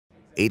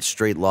8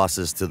 straight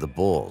losses to the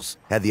Bulls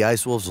had the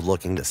Ice Wolves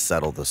looking to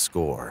settle the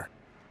score.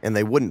 And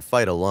they wouldn't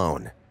fight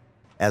alone,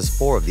 as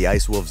 4 of the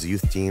Ice Wolves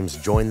youth teams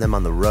joined them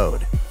on the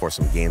road for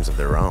some games of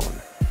their own.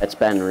 It's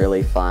been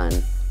really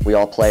fun. We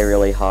all play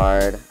really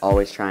hard,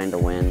 always trying to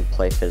win,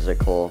 play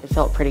physical. It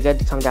felt pretty good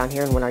to come down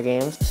here and win our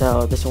games,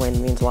 so this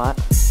win means a lot.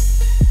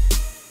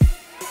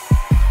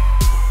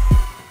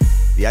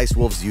 The Ice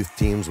Wolves youth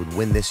teams would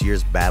win this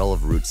year's Battle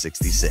of Route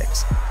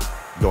 66,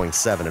 going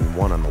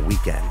 7-1 on the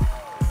weekend,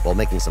 while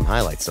making some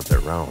highlights of their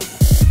own.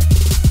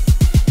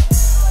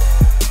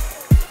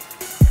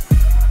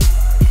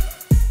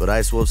 But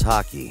Ice Wolves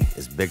hockey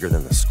is bigger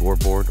than the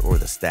scoreboard or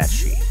the stat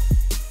sheet.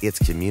 It's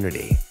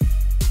community.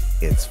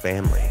 It's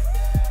family.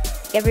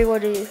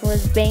 Everybody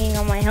was banging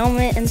on my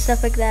helmet and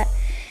stuff like that.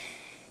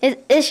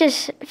 It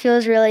just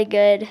feels really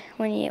good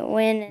when you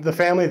win. The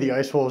family of the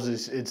Ice Wolves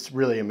it's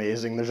really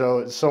amazing.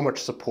 There's so much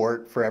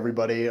support for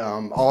everybody.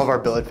 All of our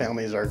billet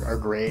families are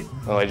great.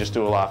 Well, they just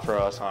do a lot for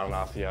us on and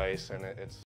off the ice, and it's